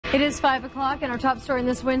It is 5 o'clock, and our top story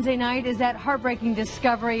this Wednesday night is that heartbreaking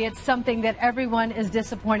discovery. It's something that everyone is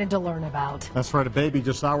disappointed to learn about. That's right. A baby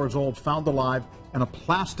just hours old found alive in a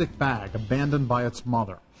plastic bag abandoned by its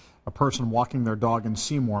mother. A person walking their dog in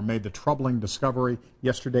Seymour made the troubling discovery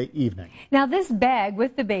yesterday evening. Now, this bag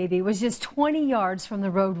with the baby was just 20 yards from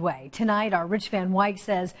the roadway. Tonight, our Rich Van Wyk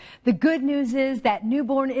says the good news is that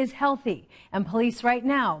newborn is healthy, and police right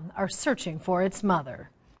now are searching for its mother.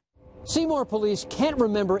 Seymour police can't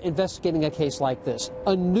remember investigating a case like this.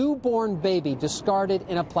 A newborn baby discarded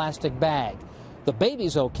in a plastic bag. The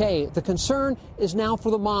baby's okay. The concern is now for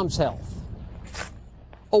the mom's health.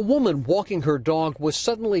 A woman walking her dog was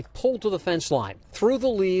suddenly pulled to the fence line, through the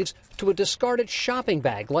leaves to a discarded shopping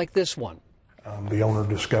bag like this one. The owner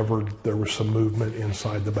discovered there was some movement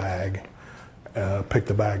inside the bag, picked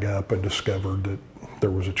the bag up and discovered that there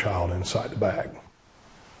was a child inside the bag.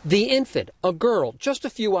 The infant, a girl just a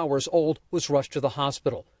few hours old, was rushed to the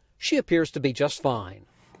hospital. She appears to be just fine.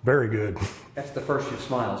 Very good. That's the first you've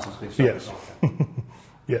smiled since we started. Yes.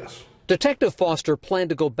 Yes. Detective Foster planned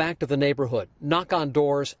to go back to the neighborhood, knock on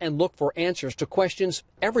doors, and look for answers to questions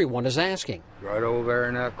everyone is asking. Right over there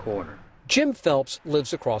in that corner. Jim Phelps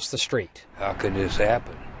lives across the street. How could this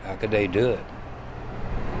happen? How could they do it?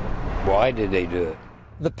 Why did they do it?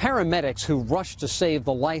 The paramedics who rushed to save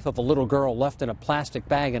the life of a little girl left in a plastic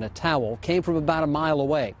bag and a towel came from about a mile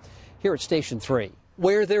away, here at Station 3,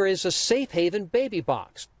 where there is a safe haven baby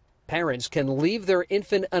box. Parents can leave their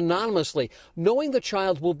infant anonymously, knowing the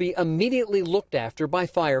child will be immediately looked after by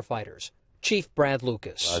firefighters. Chief Brad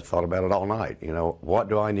Lucas. I thought about it all night. You know, what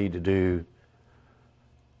do I need to do?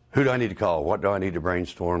 Who do I need to call? What do I need to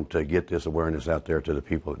brainstorm to get this awareness out there to the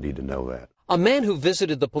people that need to know that? A man who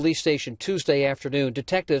visited the police station Tuesday afternoon,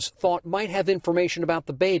 detectives thought might have information about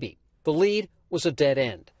the baby. The lead was a dead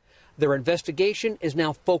end. Their investigation is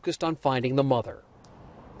now focused on finding the mother.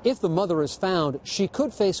 If the mother is found, she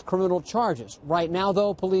could face criminal charges. Right now,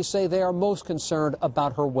 though, police say they are most concerned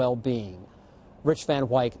about her well-being. Rich Van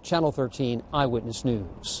Wyk, Channel 13 Eyewitness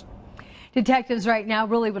News. Detectives right now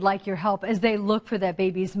really would like your help as they look for that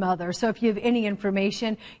baby's mother. So if you have any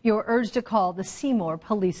information, you're urged to call the Seymour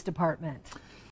Police Department.